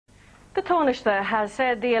The Tánaiste has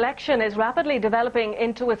said the election is rapidly developing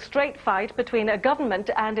into a straight fight between a government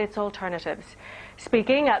and its alternatives.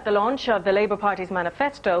 Speaking at the launch of the Labour Party's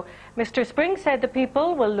Manifesto, Mr Spring said the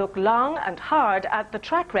people will look long and hard at the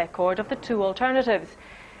track record of the two alternatives.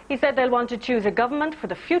 He said they'll want to choose a government for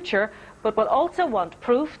the future, but will also want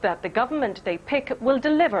proof that the government they pick will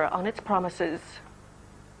deliver on its promises.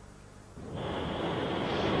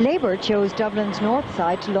 Labour chose Dublin's north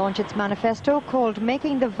side to launch its manifesto called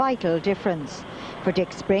Making the Vital Difference. For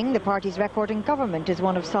Dick Spring, the party's record in government is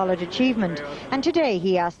one of solid achievement, and today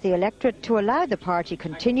he asked the electorate to allow the party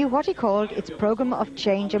continue what he called its programme of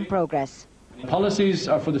change and progress. Policies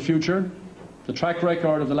are for the future, the track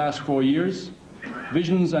record of the last 4 years,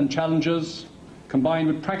 visions and challenges combined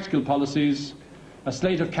with practical policies, a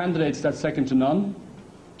slate of candidates that's second to none,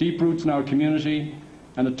 deep roots in our community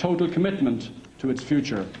and a total commitment to its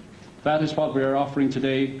future. That is what we are offering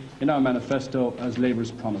today in our manifesto as Labour's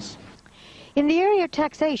promise. In the area of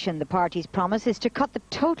taxation, the party's promise is to cut the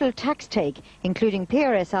total tax take, including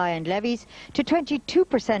PRSI and levies, to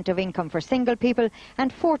 22% of income for single people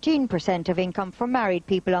and 14% of income for married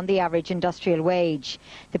people on the average industrial wage.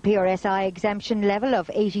 The PRSI exemption level of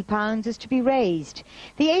 £80 is to be raised.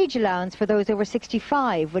 The age allowance for those over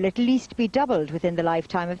 65 will at least be doubled within the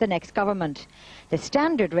lifetime of the next government. The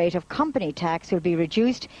standard rate of company tax will be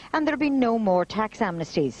reduced and there will be no more tax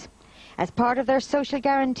amnesties. As part of their social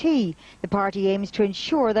guarantee, the party aims to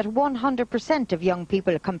ensure that 100% of young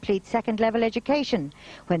people complete second-level education.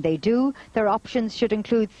 When they do, their options should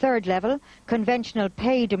include third-level, conventional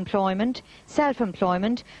paid employment,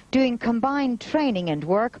 self-employment, doing combined training and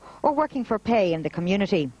work, or working for pay in the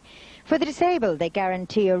community. For the disabled, they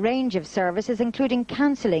guarantee a range of services including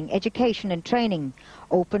counselling, education and training,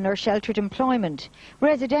 open or sheltered employment,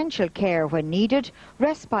 residential care when needed,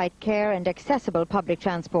 respite care and accessible public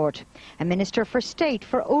transport. A Minister for State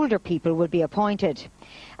for older people will be appointed.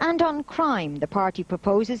 And on crime, the party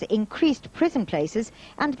proposes increased prison places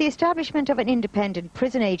and the establishment of an independent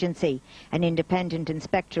prison agency, an independent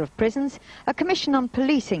inspector of prisons, a commission on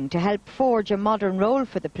policing to help forge a modern role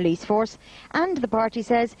for the police force, and the party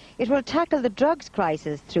says it will tackle the drugs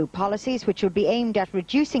crisis through policies which will be aimed at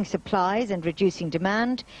reducing supplies and reducing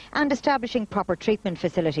demand and establishing proper treatment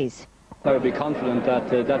facilities. I would be confident that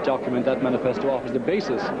that document, that manifesto, offers the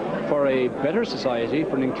basis for a better society,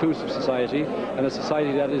 for an inclusive society, and a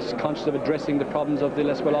society that is conscious of addressing the problems of the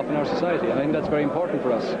less well-off in our society. And I think that's very important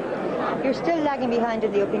for us. You're still lagging behind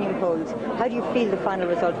in the opinion polls. How do you feel the final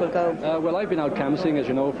result will go? Well, I've been out canvassing, as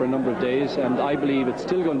you know, for a number of days, and I believe it's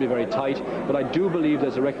still going to be very tight, but I do believe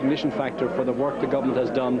there's a recognition factor for the work the government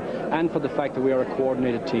has done and for the fact that we are a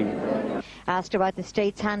coordinated team. Asked about the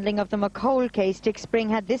state's handling of the McCole case, Dick Spring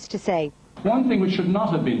had this to say. One thing which should not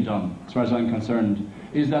have been done, as far as I'm concerned,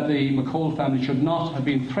 is that the McCole family should not have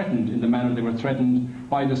been threatened in the manner they were threatened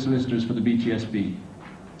by the solicitors for the BTSB.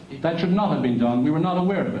 That should not have been done. We were not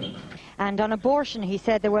aware of it. And on abortion, he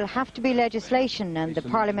said there will have to be legislation and the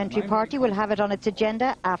parliamentary party will have it on its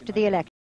agenda after the election.